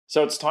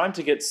So it's time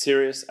to get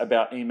serious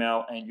about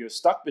email and you're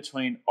stuck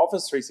between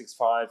Office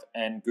 365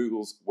 and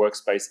Google's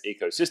Workspace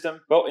ecosystem.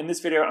 Well, in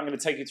this video, I'm going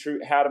to take you through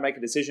how to make a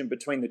decision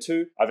between the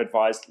two. I've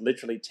advised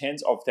literally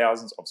tens of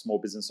thousands of small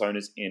business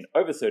owners in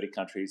over 30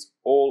 countries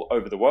all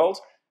over the world.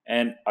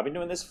 And I've been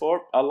doing this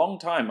for a long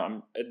time.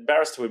 I'm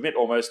embarrassed to admit,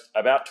 almost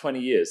about 20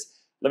 years.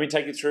 Let me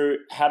take you through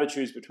how to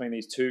choose between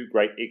these two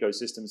great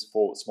ecosystems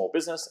for small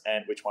business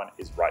and which one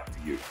is right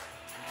for you.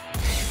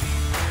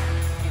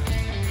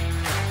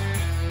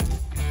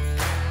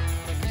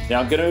 Now,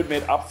 I'm going to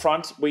admit up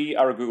front, we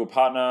are a Google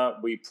partner.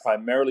 We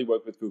primarily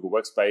work with Google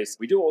Workspace.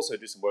 We do also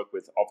do some work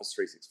with Office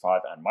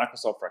 365 and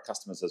Microsoft for our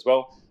customers as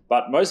well.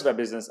 But most of our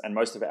business and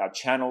most of our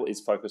channel is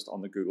focused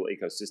on the Google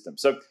ecosystem.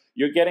 So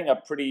you're getting a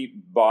pretty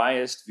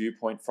biased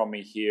viewpoint from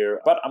me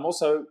here. But I'm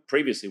also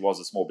previously was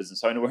a small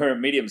business owner. We're a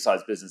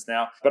medium-sized business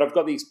now. But I've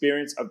got the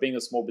experience of being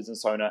a small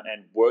business owner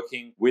and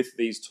working with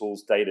these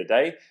tools day to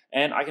day.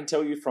 And I can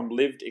tell you from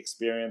lived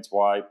experience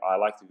why I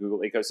like the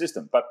Google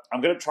ecosystem. But I'm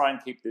going to try and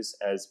keep this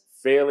as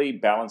fairly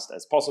balanced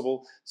as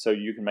possible so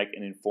you can make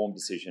an informed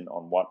decision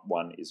on what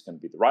one is going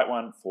to be the right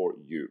one for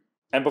you.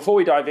 And before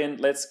we dive in,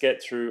 let's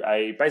get through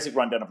a basic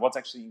rundown of what's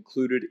actually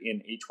included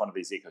in each one of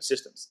these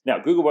ecosystems. Now,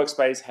 Google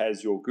Workspace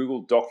has your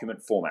Google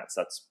document formats.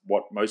 That's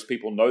what most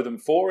people know them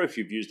for. If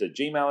you've used a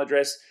Gmail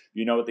address,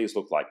 you know what these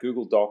look like.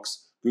 Google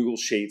Docs, Google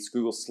Sheets,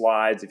 Google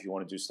Slides, if you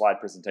want to do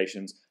slide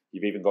presentations.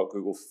 You've even got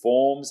Google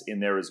Forms in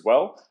there as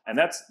well. And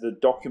that's the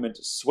document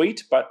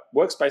suite, but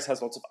Workspace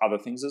has lots of other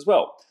things as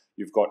well.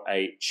 You've got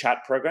a chat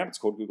program. It's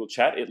called Google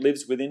Chat. It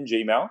lives within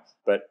Gmail,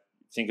 but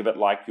think of it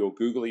like your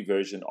Googly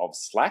version of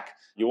Slack.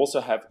 You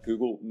also have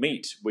Google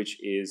Meet, which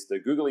is the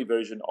Googly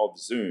version of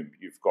Zoom.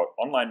 You've got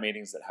online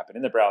meetings that happen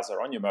in the browser,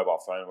 on your mobile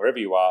phone, wherever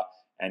you are,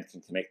 and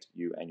can connect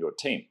you and your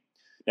team.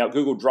 Now,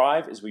 Google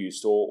Drive is where you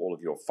store all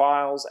of your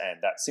files,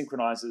 and that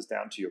synchronizes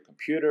down to your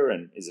computer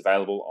and is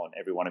available on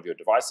every one of your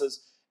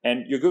devices.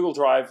 And your Google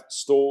Drive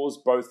stores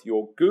both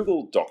your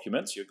Google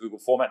documents, your Google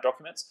format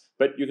documents,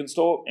 but you can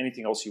store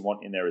anything else you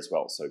want in there as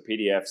well. So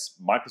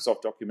PDFs,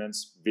 Microsoft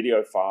documents,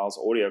 video files,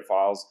 audio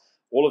files,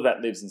 all of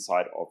that lives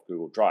inside of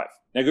Google Drive.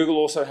 Now, Google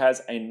also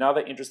has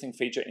another interesting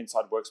feature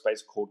inside Workspace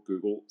called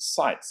Google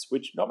Sites,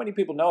 which not many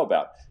people know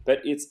about, but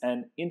it's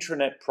an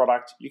intranet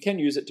product. You can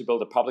use it to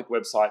build a public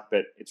website,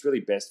 but it's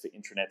really best for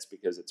intranets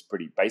because it's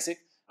pretty basic.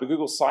 But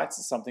Google Sites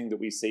is something that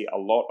we see a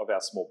lot of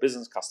our small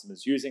business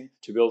customers using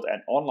to build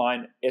an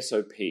online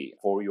SOP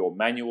for your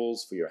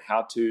manuals, for your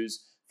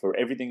how-tos, for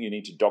everything you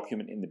need to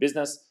document in the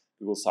business.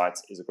 Google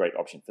Sites is a great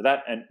option for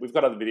that. And we've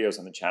got other videos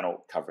on the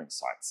channel covering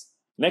sites.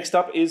 Next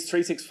up is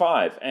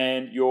 365,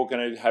 and you're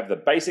going to have the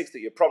basics that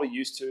you're probably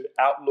used to: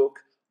 Outlook,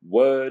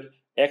 Word,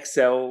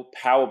 Excel,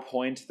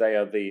 PowerPoint. They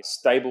are the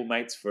stable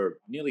mates for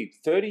nearly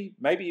 30,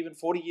 maybe even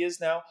 40 years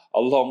now,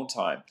 a long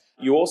time.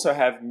 You also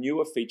have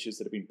newer features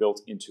that have been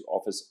built into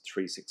Office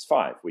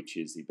 365, which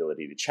is the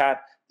ability to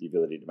chat, the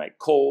ability to make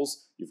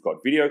calls. You've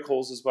got video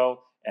calls as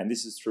well, and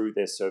this is through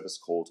their service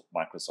called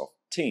Microsoft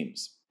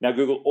Teams. Now,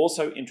 Google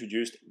also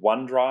introduced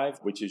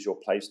OneDrive, which is your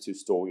place to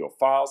store your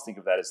files. Think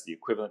of that as the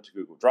equivalent to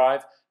Google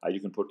Drive. You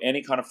can put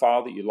any kind of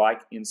file that you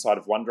like inside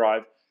of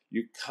OneDrive.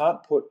 You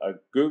can't put a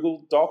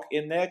Google Doc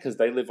in there because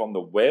they live on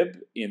the web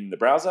in the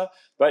browser,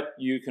 but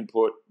you can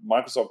put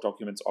Microsoft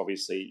documents,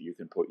 obviously. You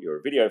can put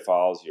your video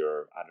files,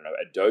 your,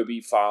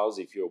 Adobe files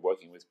if you're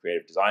working with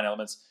creative design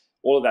elements.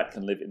 All of that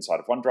can live inside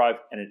of OneDrive,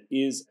 and it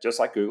is, just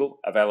like Google,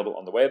 available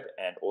on the web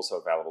and also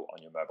available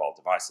on your mobile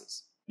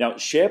devices. Now,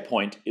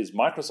 SharePoint is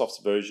Microsoft's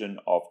version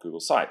of Google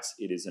Sites.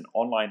 It is an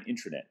online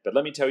intranet, but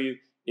let me tell you,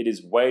 it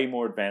is way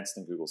more advanced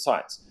than Google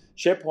Sites.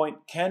 SharePoint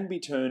can be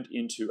turned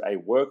into a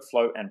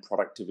workflow and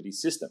productivity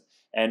system.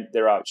 And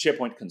there are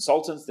SharePoint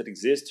consultants that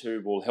exist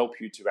who will help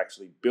you to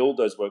actually build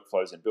those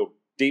workflows and build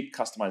deep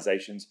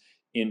customizations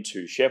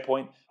into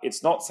SharePoint.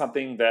 It's not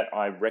something that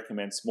I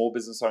recommend small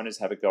business owners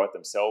have a go at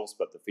themselves,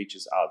 but the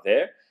features are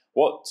there.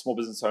 What small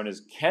business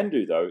owners can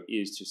do, though,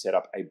 is to set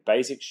up a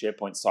basic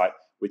SharePoint site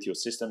with your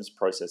systems,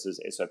 processes,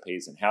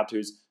 SOPs, and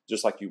how-tos,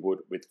 just like you would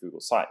with Google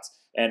Sites.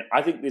 And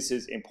I think this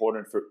is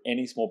important for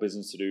any small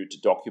business to do, to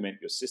document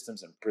your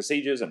systems and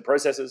procedures and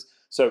processes.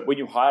 So when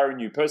you hire a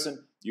new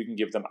person, you can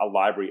give them a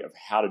library of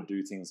how to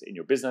do things in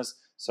your business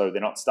so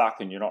they're not stuck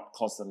and you're not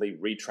constantly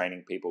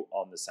retraining people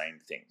on the same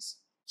things.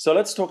 So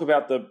let's talk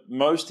about the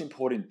most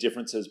important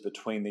differences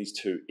between these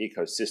two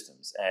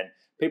ecosystems. And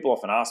people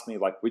often ask me,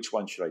 like, which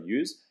one should I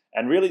use?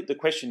 And really the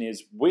question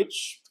is,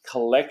 which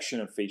collection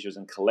of features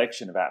and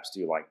collection of apps do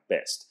you like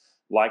best?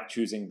 Like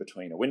choosing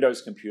between a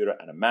Windows computer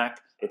and a Mac,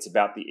 it's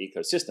about the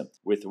ecosystem.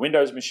 With the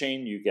Windows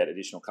machine, you get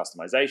additional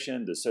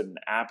customization. There's certain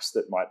apps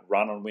that might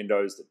run on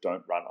Windows that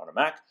don't run on a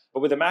Mac.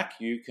 But with a Mac,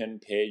 you can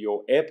pair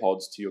your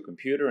AirPods to your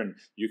computer and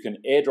you can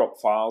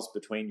airdrop files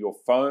between your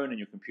phone and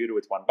your computer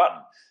with one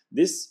button.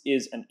 This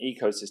is an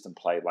ecosystem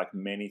play like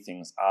many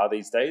things are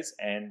these days,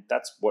 and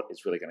that's what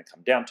it's really going to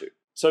come down to.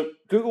 So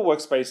Google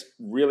Workspace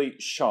really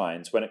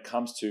shines when it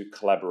comes to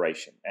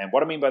collaboration. And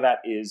what I mean by that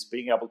is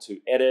being able to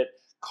edit,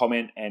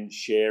 comment, and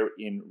share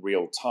in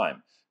real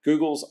time.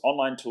 Google's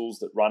online tools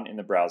that run in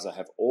the browser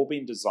have all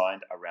been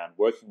designed around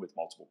working with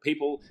multiple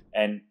people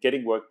and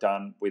getting work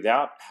done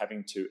without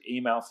having to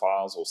email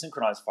files or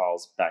synchronize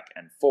files back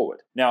and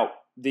forward. Now,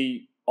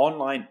 the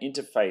online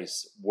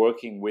interface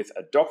working with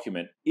a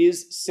document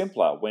is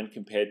simpler when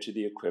compared to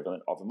the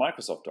equivalent of a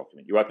Microsoft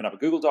document. You open up a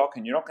Google Doc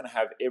and you're not going to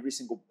have every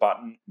single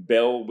button,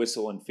 bell,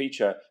 whistle, and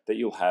feature that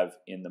you'll have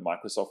in the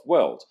Microsoft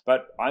world.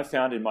 But I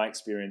found in my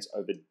experience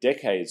over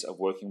decades of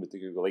working with the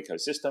Google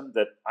ecosystem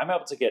that I'm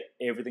able to get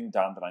everything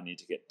done that I need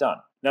to get done.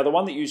 Now, the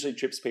one that usually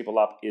trips people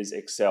up is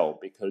Excel,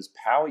 because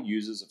power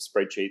users of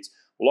spreadsheets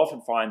will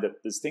often find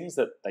that there's things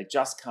that they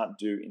just can't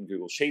do in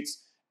Google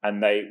Sheets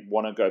and they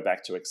want to go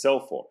back to Excel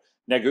for.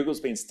 Now, Google's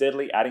been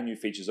steadily adding new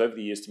features over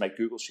the years to make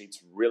Google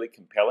Sheets really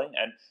compelling,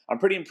 and I'm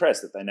pretty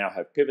impressed that they now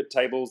have pivot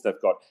tables. They've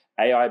got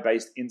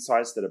AI-based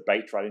insights that are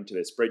baked right into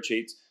their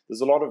spreadsheets.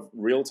 There's a lot of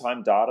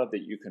real-time data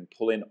that you can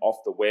pull in off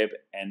the web,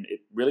 and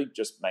it really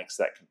just makes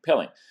that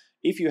compelling.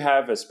 If you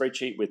have a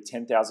spreadsheet with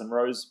 10,000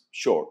 rows,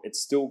 sure, it's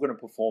still going to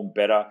perform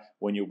better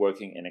when you're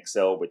working in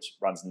Excel, which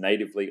runs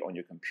natively on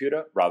your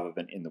computer rather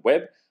than in the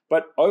web.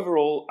 But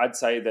overall, I'd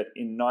say that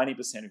in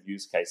 90% of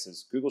use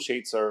cases, Google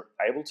Sheets are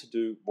able to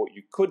do what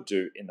you could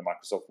do in the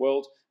Microsoft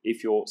world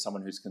if you're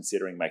someone who's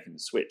considering making the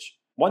switch.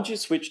 Once you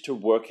switch to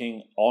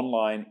working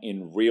online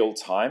in real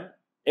time,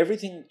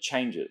 everything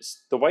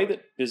changes. The way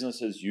that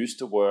businesses used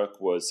to work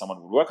was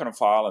someone would work on a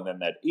file and then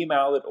they'd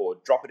email it or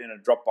drop it in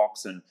a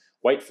Dropbox and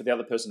wait for the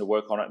other person to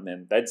work on it and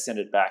then they'd send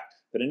it back.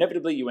 But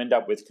inevitably you end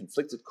up with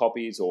conflicted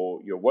copies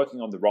or you're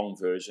working on the wrong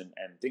version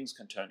and things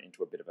can turn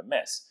into a bit of a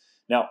mess.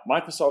 Now,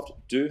 Microsoft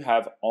do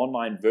have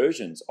online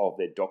versions of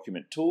their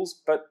document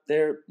tools, but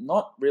they're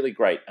not really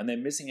great and they're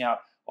missing out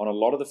on a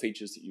lot of the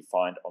features that you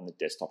find on the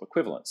desktop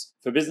equivalents.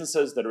 For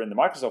businesses that are in the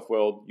Microsoft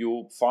world,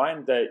 you'll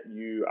find that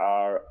you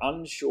are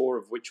unsure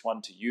of which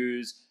one to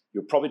use.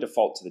 You'll probably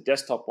default to the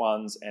desktop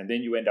ones, and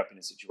then you end up in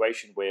a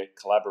situation where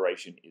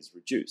collaboration is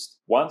reduced.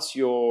 Once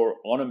you're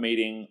on a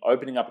meeting,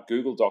 opening up a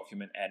Google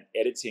document and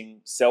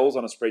editing cells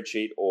on a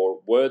spreadsheet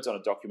or words on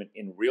a document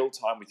in real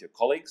time with your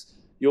colleagues,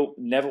 you'll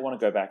never want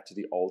to go back to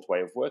the old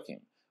way of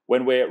working.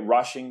 When we're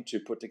rushing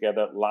to put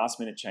together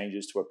last-minute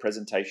changes to a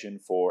presentation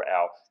for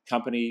our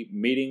company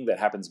meeting that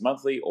happens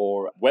monthly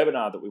or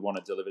webinar that we want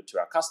to deliver to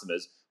our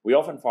customers, we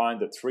often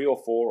find that 3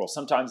 or 4 or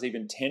sometimes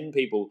even 10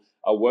 people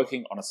are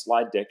working on a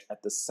slide deck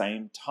at the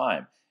same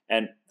time.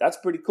 And that's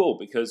pretty cool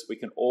because we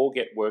can all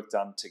get work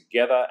done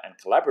together and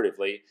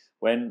collaboratively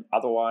when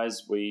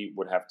otherwise we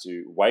would have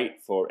to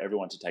wait for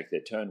everyone to take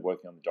their turn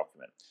working on the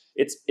document.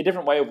 It's a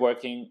different way of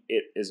working.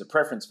 It is a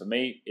preference for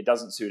me. It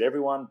doesn't suit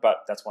everyone, but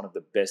that's one of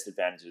the best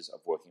advantages of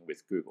working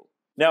with Google.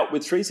 Now,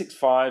 with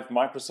 365,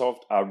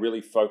 Microsoft are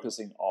really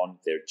focusing on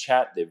their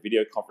chat, their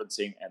video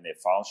conferencing, and their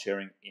file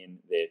sharing in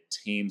their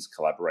Teams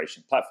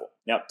collaboration platform.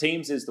 Now,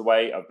 Teams is the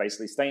way of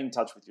basically staying in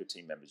touch with your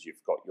team members.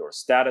 You've got your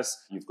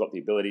status, you've got the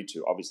ability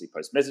to obviously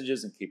post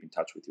messages and keep in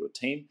touch with your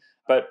team.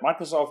 But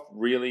Microsoft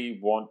really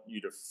want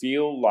you to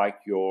feel like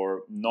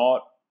you're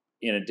not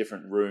in a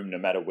different room no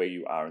matter where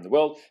you are in the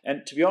world.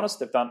 And to be honest,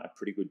 they've done a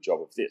pretty good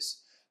job of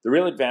this. The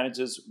real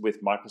advantages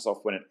with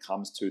Microsoft when it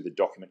comes to the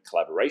document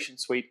collaboration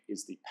suite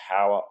is the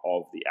power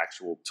of the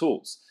actual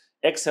tools.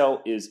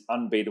 Excel is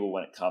unbeatable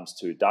when it comes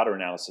to data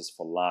analysis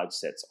for large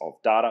sets of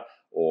data,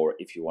 or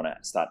if you want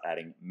to start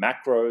adding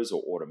macros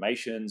or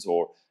automations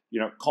or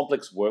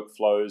complex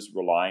workflows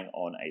relying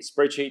on a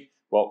spreadsheet.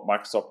 Well,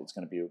 Microsoft is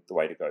going to be the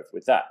way to go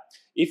with that.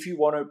 If you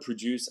want to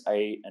produce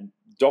a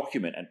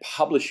document and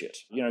publish it,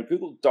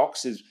 Google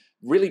Docs is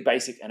really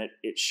basic and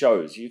it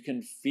shows. You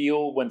can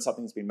feel when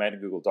something's been made in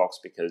Google Docs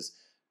because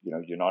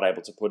you're not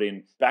able to put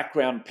in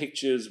background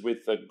pictures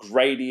with a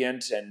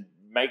gradient and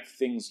make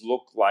things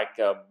look like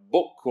a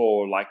book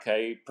or like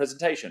a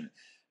presentation.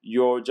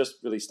 You're just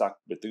really stuck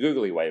with the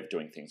googly way of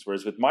doing things.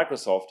 Whereas with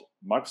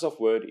Microsoft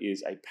Word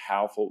is a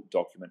powerful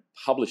document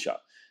publisher.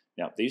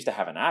 Now, they used to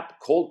have an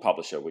app called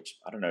Publisher, which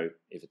I don't know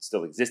if it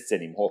still exists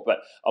anymore, but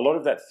a lot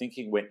of that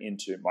thinking went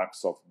into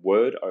Microsoft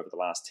Word over the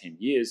last 10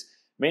 years,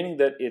 meaning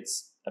that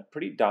it's a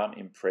pretty darn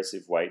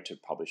impressive way to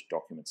publish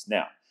documents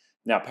now.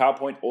 Now,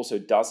 PowerPoint also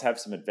does have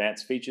some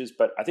advanced features,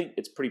 but I think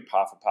it's pretty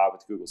par for par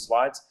with Google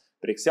Slides,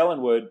 but Excel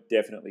and Word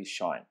definitely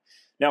shine.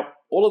 Now,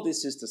 all of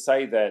this is to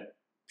say that,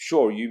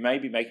 sure, you may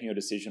be making your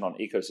decision on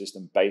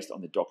ecosystem based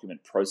on the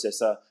document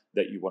processor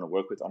that you want to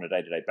work with on a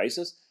day-to-day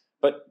basis,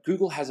 but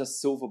Google has a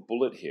silver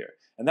bullet here,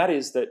 and that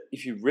is that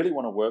if you really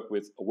want to work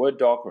with a Word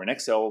doc or an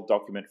Excel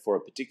document for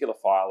a particular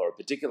file or a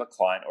particular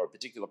client or a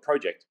particular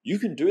project, you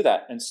can do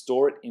that and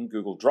store it in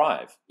Google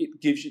Drive.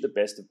 It gives you the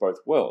best of both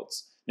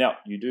worlds. Now,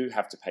 you do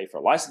have to pay for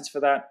a license for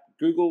that.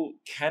 Google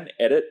can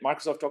edit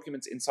Microsoft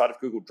documents inside of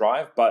Google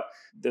Drive, but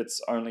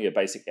that's only a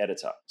basic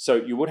editor. So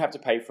you would have to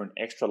pay for an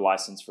extra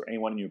license for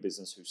anyone in your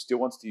business who still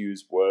wants to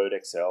use Word,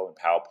 Excel, and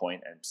PowerPoint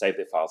and save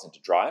their files into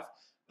Drive.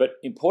 But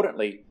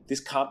importantly, this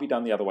can't be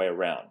done the other way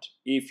around.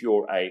 If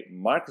you're a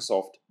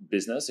Microsoft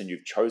business and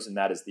you've chosen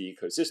that as the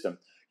ecosystem,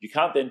 you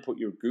can't then put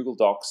your Google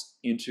Docs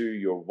into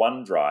your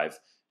OneDrive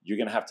you're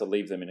going to have to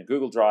leave them in a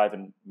Google Drive,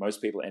 and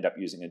most people end up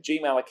using a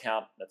Gmail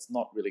account. That's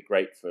not really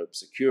great for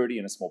security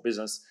in a small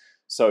business.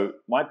 So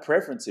my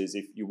preference is,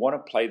 if you want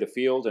to play the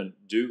field and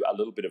do a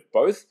little bit of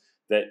both,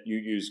 that you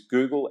use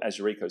Google as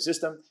your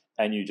ecosystem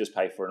and you just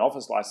pay for an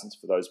Office license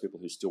for those people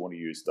who still want to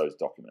use those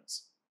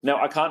documents.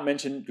 Now, I can't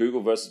mention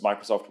Google versus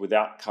Microsoft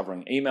without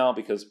covering email,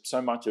 because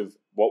so much of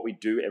what we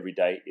do every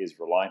day is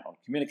reliant on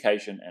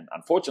communication, and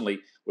unfortunately,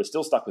 we're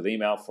still stuck with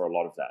email for a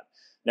lot of that.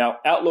 Now,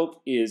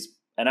 Outlook is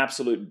an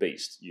absolute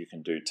beast. You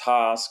can do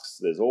tasks,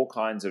 there's all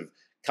kinds of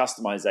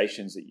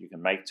customizations that you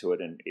can make to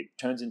it, and it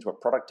turns into a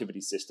productivity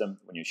system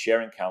when you're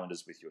sharing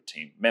calendars with your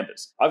team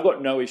members. I've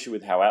got no issue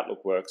with how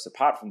Outlook works,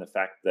 apart from the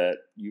fact that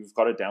you've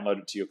got it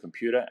downloaded to your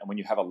computer, and when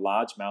you have a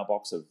large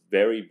mailbox of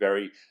very,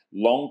 very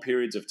long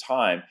periods of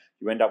time,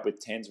 you end up with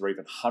tens or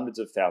even hundreds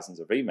of thousands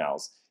of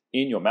emails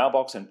in your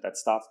mailbox, and that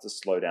starts to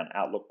slow down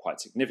Outlook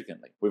quite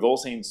significantly. We've all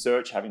seen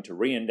search having to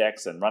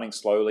re-index and running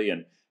slowly,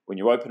 and when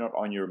you open it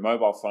on your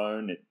mobile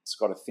phone, it's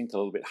got to think a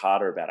little bit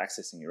harder about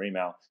accessing your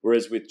email.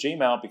 Whereas with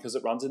Gmail, because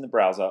it runs in the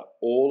browser,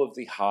 all of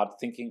the hard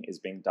thinking is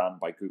being done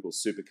by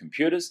Google's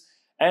supercomputers.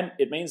 And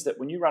it means that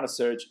when you run a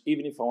search,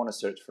 even if I want to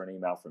search for an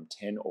email from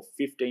 10 or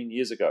 15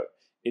 years ago,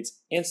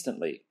 it's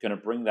instantly going to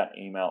bring that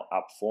email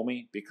up for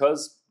me,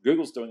 because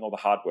Google's doing all the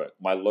hard work.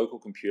 My local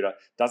computer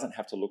doesn't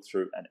have to look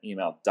through an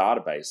email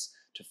database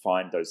to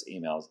find those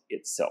emails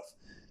itself.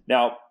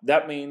 Now,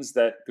 that means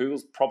that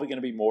Google's probably going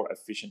to be more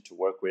efficient to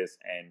work with,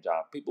 and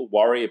people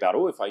worry about,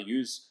 if I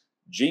use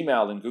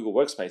Gmail in Google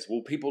Workspace,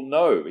 will people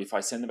know? If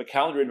I send them a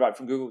calendar invite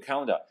from Google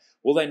Calendar,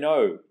 will they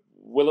know?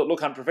 Will it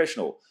look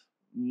unprofessional?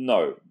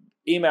 No.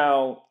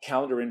 Email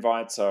calendar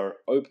invites are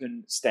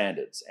open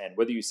standards, and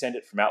whether you send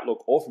it from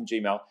Outlook or from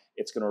Gmail,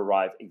 it's going to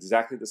arrive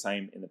exactly the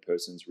same in the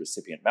person's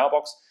recipient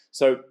mailbox.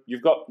 So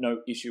you've got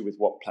no issue with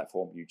what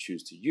platform you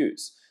choose to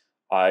use.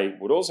 I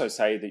would also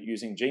say that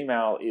using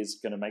Gmail is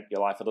going to make your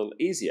life a little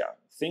easier.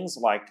 Things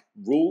like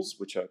rules,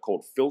 which are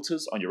called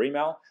filters on your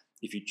email.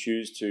 If you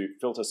choose to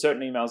filter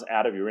certain emails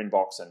out of your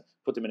inbox and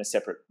put them in a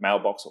separate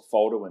mailbox or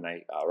folder when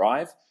they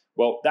arrive,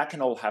 well, that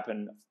can all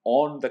happen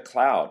on the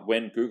cloud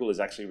when Google is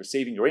actually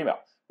receiving your email.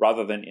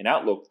 Rather than in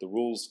Outlook, the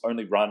rules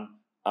only run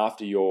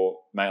after your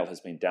mail has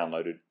been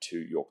downloaded to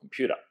your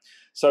computer.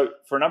 So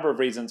for a number of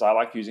reasons, I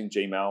like using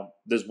Gmail.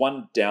 There's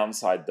one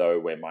downside, though,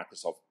 where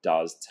Microsoft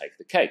does take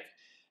the cake,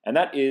 and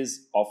that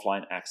is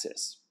offline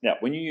access. Now,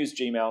 when you use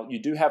Gmail,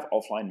 you do have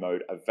offline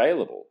mode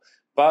available,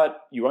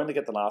 but you only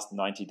get the last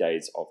 90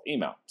 days of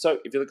email. So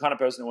if you're the kind of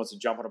person who wants to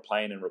jump on a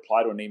plane and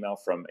reply to an email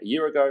from a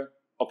year ago,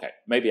 okay,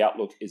 maybe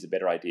Outlook is a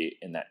better idea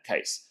in that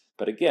case.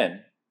 But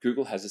again,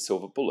 Google has a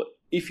silver bullet.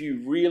 If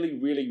you really,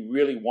 really,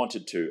 really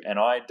wanted to, and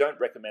I don't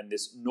recommend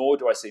this, nor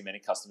do I see many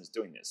customers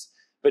doing this,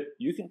 but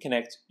you can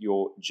connect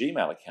your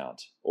Gmail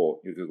account or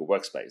your Google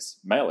Workspace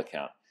mail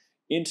account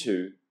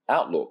into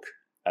Outlook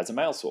as a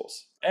mail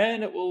source,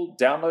 and it will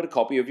download a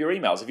copy of your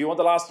emails. If you want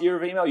the last year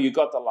of email, you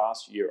got the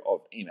last year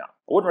of email.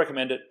 I wouldn't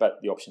recommend it, but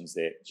the option's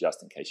there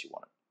just in case you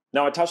want it.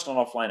 Now, I touched on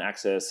offline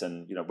access,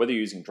 and whether you're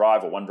using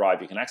Drive or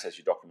OneDrive, you can access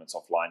your documents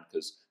offline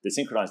because they're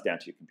synchronized down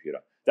to your computer.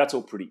 That's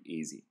all pretty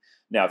easy.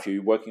 Now, if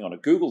you're working on a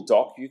Google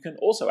Doc, you can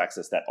also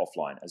access that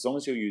offline. As long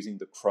as you're using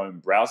the Chrome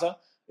browser,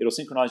 it'll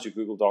synchronize your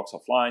Google Docs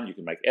offline. You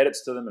can make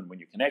edits to them, and when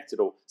you connect,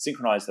 it'll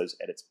synchronize those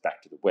edits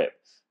back to the web.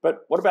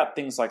 But what about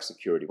things like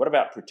security? What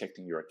about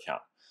protecting your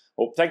account?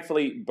 Well,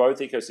 thankfully, both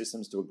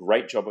ecosystems do a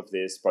great job of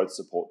this. Both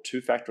support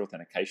two-factor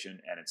authentication,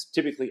 and it's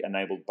typically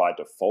enabled by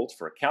default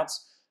for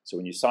accounts. So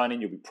when you sign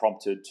in, you'll be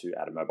prompted to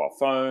add a mobile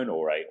phone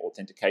or an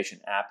authentication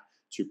app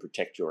to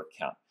protect your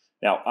account.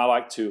 Now, I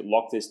like to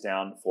lock this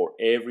down for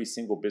every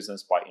single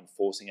business by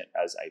enforcing it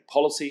as a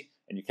policy,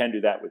 and you can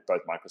do that with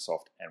both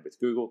Microsoft and with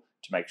Google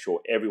to make sure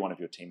every one of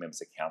your team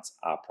members' accounts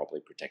are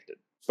properly protected.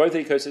 Both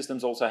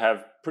ecosystems also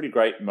have pretty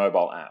great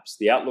mobile apps.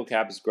 The Outlook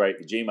app is great,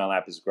 the Gmail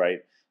app is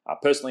great.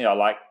 Personally, I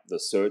like the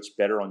search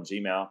better on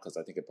Gmail because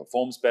I think it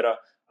performs better.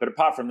 But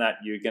apart from that,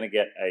 you're going to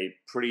get a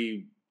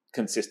pretty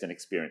consistent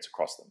experience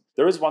across them.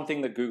 There is one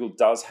thing that Google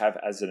does have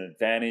as an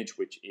advantage,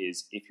 which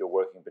is if you're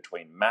working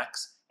between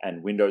Macs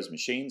and Windows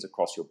machines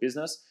across your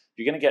business,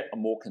 you're going to get a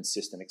more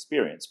consistent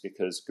experience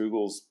because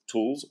Google's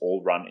tools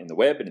all run in the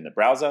web and in the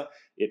browser.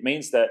 It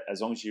means that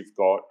as long as you've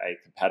got a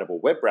compatible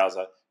web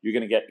browser, you're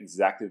going to get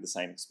exactly the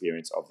same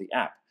experience of the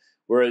app.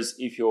 Whereas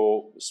if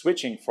you're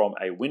switching from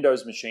a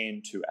Windows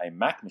machine to a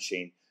Mac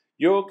machine,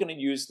 you're going to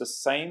use the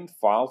same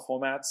file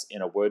formats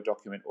in a Word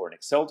document or an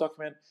Excel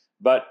document,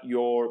 but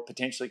you're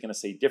potentially going to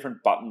see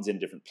different buttons in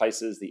different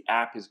places. The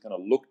app is going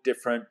to look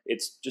different.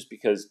 It's just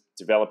because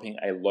developing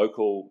a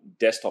local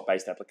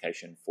desktop-based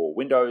application for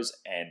Windows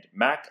and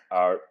Mac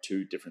are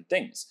two different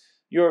things.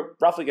 You're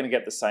roughly going to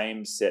get the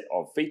same set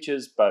of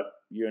features, but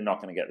you're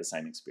not going to get the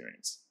same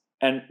experience.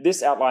 And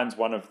this outlines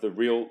one of the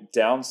real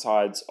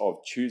downsides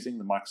of choosing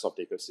the Microsoft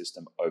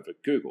ecosystem over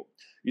Google.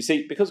 You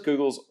see, because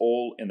Google's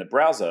all in the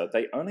browser,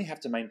 they only have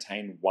to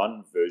maintain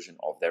one version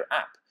of their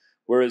app.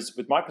 Whereas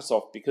with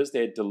Microsoft, because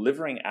they're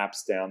delivering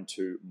apps down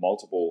to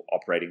multiple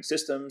operating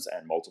systems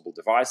and multiple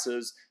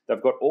devices,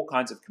 they've got all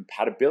kinds of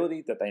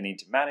compatibility that they need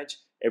to manage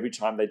every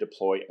time they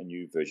deploy a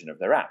new version of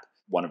their app.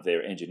 One of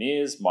their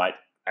engineers might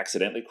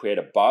accidentally create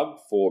a bug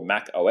for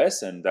Mac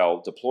OS and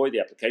they'll deploy the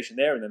application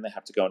there, and then they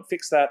have to go and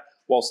fix that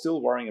while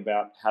still worrying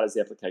about how does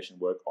the application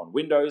work on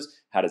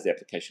Windows, how does the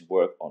application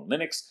work on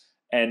Linux,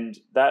 and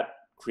that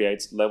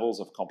creates levels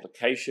of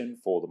complication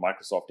for the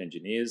Microsoft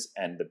engineers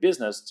and the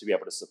business to be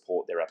able to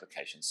support their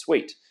application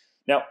suite.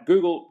 Now,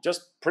 Google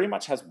just pretty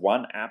much has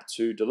one app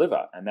to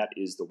deliver, and that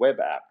is the web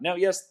app. Now,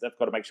 yes, they've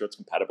got to make sure it's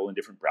compatible in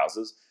different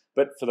browsers,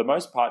 but for the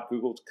most part,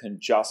 Google can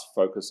just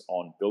focus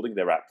on building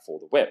their app for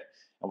the web.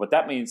 And what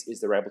that means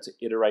is they're able to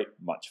iterate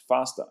much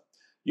faster.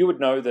 You would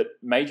know that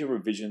major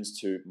revisions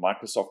to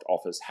Microsoft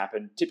Office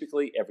happen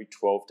typically every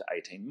 12 to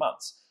 18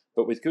 months.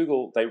 But with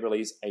Google, they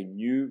release a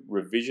new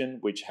revision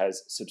which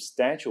has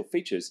substantial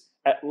features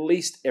at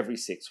least every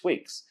 6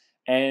 weeks.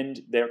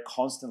 And they're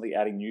constantly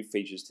adding new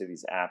features to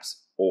these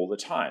apps all the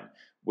time.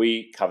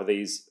 We cover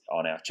these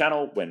on our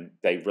channel when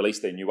they release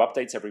their new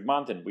updates every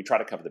month, and we try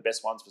to cover the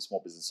best ones for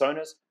small business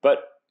owners. But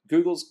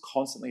Google's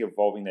constantly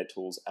evolving their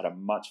tools at a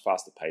much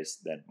faster pace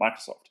than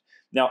Microsoft.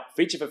 Now,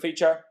 feature for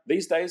feature,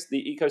 these days,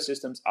 the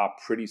ecosystems are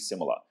pretty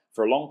similar.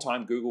 For a long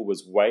time, Google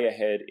was way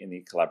ahead in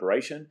the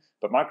collaboration,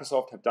 but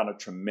Microsoft have done a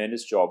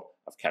tremendous job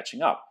of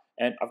catching up.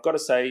 And I've got to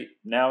say,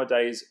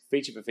 nowadays,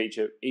 feature for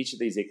feature, each of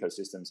these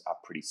ecosystems are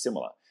pretty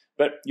similar.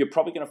 But you're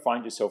probably going to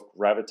find yourself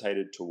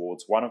gravitated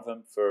towards one of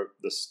them for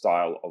the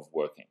style of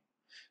working.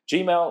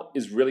 Gmail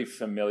is really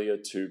familiar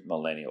to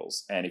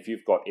millennials. And if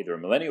you've got either a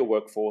millennial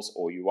workforce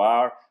or you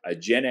are a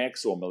Gen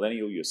X or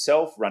millennial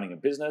yourself running a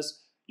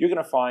business, you're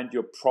going to find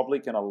you're probably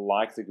going to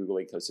like the Google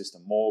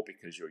ecosystem more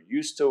because you're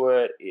used to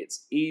it.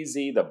 It's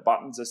easy. The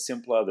buttons are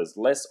simpler. There's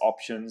less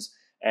options.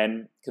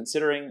 And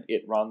considering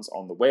it runs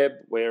on the web,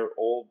 we're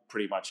all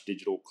pretty much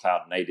digital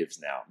cloud natives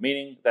now,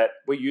 meaning that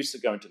we're used to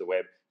going to the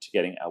web to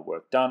getting our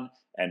work done,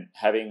 and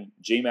having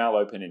Gmail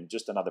open in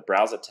just another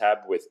browser tab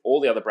with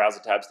all the other browser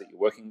tabs that you're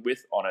working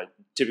with on a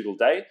typical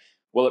day,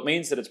 well, it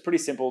means that it's pretty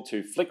simple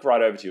to flick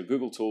right over to your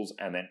Google tools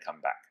and then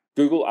come back.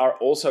 Google are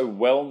also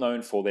well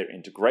known for their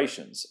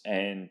integrations,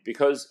 and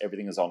because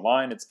everything is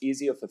online, it's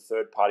easier for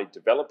third-party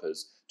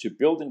developers to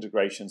build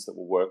integrations that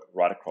will work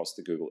right across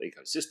the Google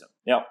ecosystem.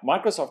 Now,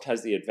 Microsoft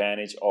has the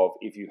advantage of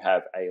if you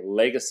have a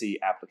legacy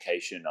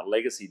application, a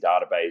legacy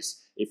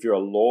database, if you're a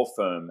law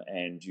firm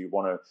and you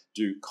want to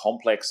do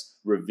complex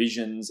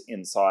revisions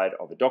inside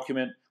of a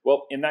document,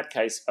 well, in that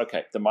case,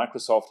 okay, the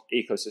Microsoft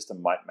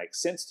ecosystem might make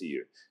sense to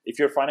you. If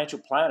you're a financial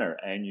planner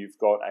and you've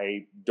got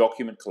a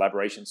document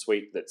collaboration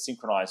suite that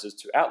synchronizes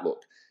to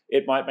Outlook,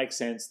 it might make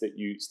sense that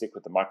you stick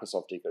with the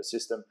Microsoft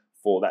ecosystem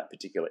for that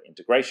particular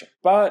integration.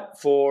 But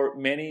for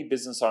many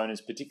business owners,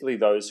 particularly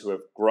those who have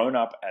grown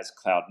up as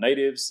cloud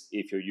natives,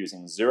 if you're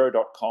using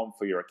Xero.com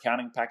for your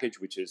accounting package,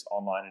 which is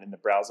online and in the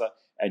browser,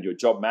 and your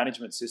job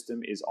management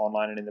system is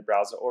online and in the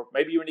browser, or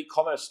maybe you're an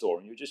e-commerce store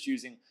and you're just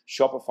using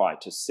Shopify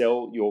to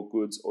sell your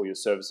goods or your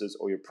services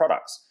or your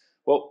products,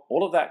 well,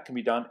 all of that can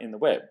be done in the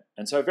web.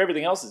 And so if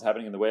everything else is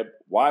happening in the web,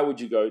 why would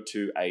you go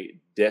to a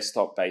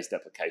desktop-based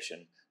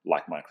application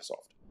like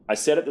Microsoft? I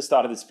said at the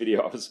start of this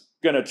video, I was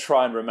going to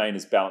try and remain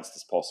as balanced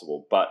as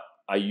possible, but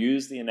I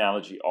use the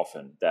analogy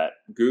often that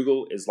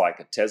Google is like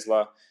a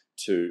Tesla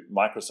to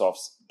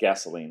Microsoft's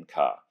gasoline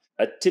car.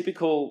 A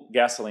typical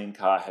gasoline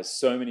car has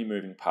so many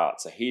moving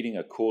parts, a heating,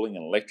 a cooling,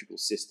 an electrical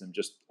system,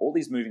 just all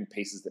these moving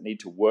pieces that need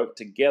to work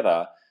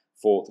together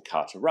for the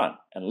car to run.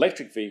 An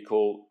electric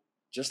vehicle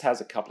just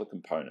has a couple of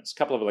components, a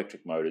couple of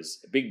electric motors,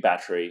 a big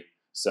battery,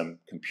 some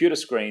computer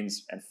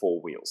screens, and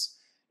 4 wheels.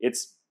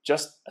 It's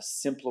just a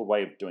simpler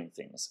way of doing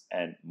things.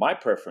 And my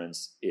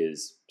preference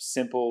is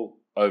simple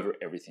over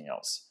everything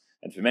else.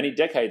 And for many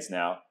decades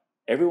now,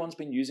 everyone's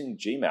been using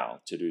Gmail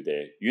to do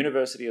their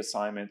university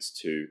assignments,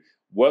 to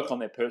work on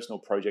their personal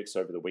projects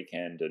over the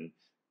weekend, and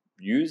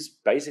use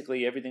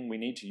basically everything we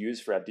need to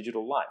use for our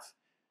digital life.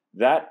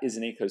 That is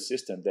an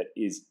ecosystem that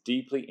is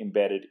deeply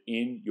embedded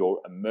in your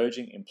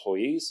emerging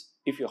employees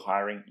if you're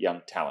hiring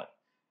young talent.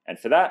 And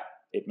for that,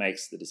 it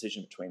makes the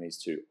decision between these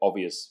two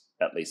obvious,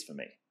 at least for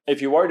me. If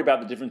you're worried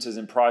about the differences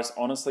in price,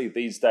 honestly,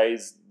 these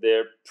days,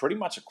 they're pretty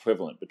much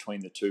equivalent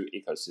between the two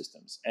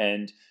ecosystems.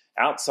 And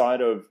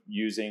outside of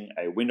using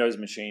a Windows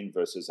machine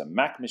versus a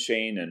Mac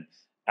machine, and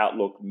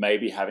Outlook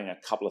maybe having a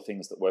couple of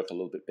things that work a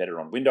little bit better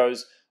on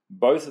Windows,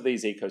 both of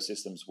these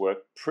ecosystems work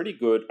pretty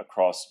good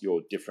across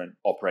your different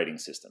operating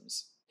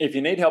systems. If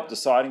you need help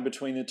deciding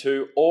between the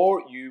two,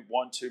 or you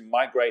want to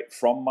migrate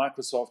from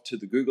Microsoft to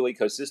the Google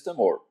ecosystem,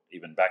 or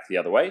even back the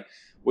other way,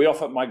 we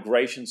offer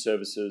migration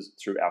services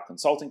through our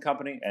consulting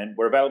company, and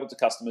we're available to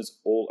customers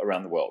all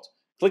around the world.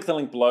 Click the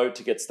link below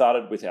to get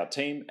started with our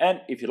team,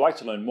 and if you'd like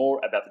to learn more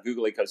about the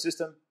Google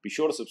ecosystem, be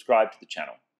sure to subscribe to the channel.